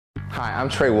Hi, I'm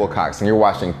Tre Wilcox and you're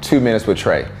watching 2 Minutes with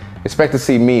Tre. Expect to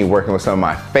see me working with some of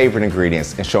my favorite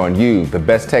ingredients and showing you the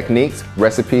best techniques,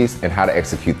 recipes, and how to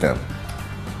execute them.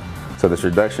 So this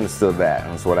reduction is still that.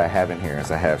 And so what I have in here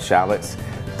is I have shallots,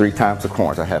 3 types of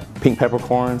corns. I have pink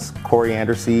peppercorns,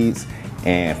 coriander seeds,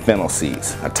 and fennel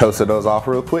seeds. I toasted those off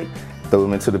real quick, throw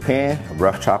them into the pan, a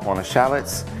rough chop on the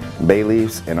shallots, bay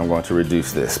leaves, and I'm going to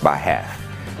reduce this by half.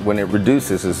 When it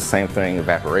reduces, it's the same thing,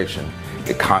 evaporation.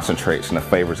 It concentrates and the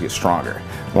flavors get stronger.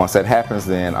 Once that happens,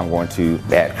 then I'm going to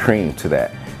add cream to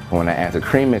that. When I add the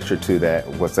cream mixture to that,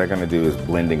 what's that going to do is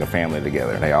blending a family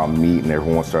together. They all meet and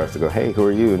everyone starts to go, hey, who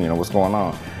are you? And what's going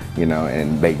on?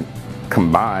 And they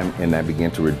combine and that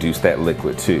begin to reduce that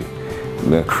liquid too.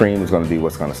 The cream is going to be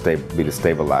what's going to be the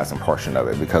stabilizing portion of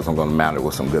it, because I'm going to mount it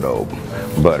with some good old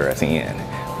butter at the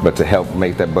end. But to help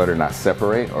make that butter not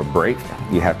separate or break,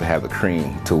 you have to have the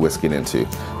cream to whisk it into,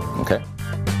 okay?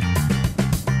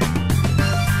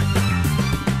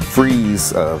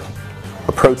 Freeze a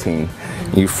protein,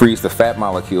 you freeze the fat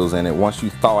molecules in it. Once you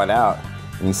thaw it out,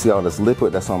 and you see all this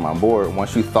liquid that's on my board,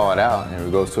 once you thaw it out and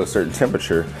it goes to a certain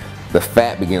temperature, the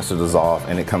fat begins to dissolve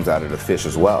and it comes out of the fish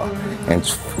as well. And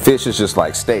fish is just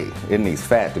like steak. It needs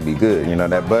fat to be good.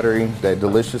 That buttery, that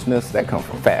deliciousness, that comes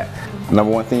from fat.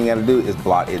 Number one thing you gotta do is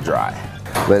blot it dry.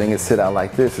 Letting it sit out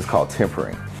like this is called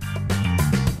tempering.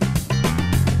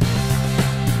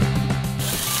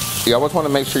 You always wanna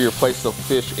make sure you place the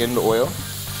fish in the oil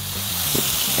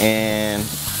and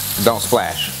don't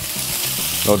splash,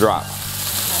 no drop.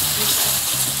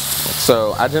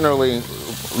 So I generally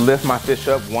lift my fish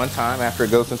up one time after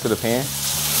it goes into the pan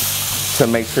to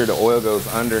make sure the oil goes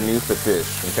underneath the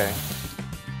fish, okay?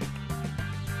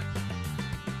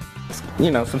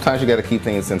 Sometimes you gotta keep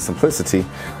things in simplicity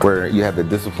where you have the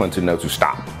discipline to know to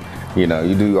stop. You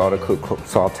do all the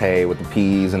saute with the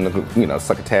peas and the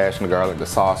succotash and the garlic. The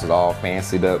sauce is all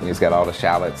fancied up and it's got all the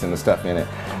shallots and the stuff in it.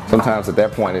 Sometimes at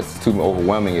that point it's too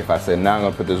overwhelming if I say, now I'm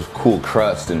gonna put this cool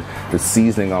crust and the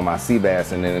seasoning on my sea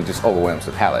bass, and then it just overwhelms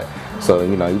the palate. So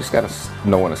you just gotta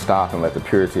know when to stop and let the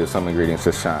purity of some ingredients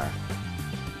just shine.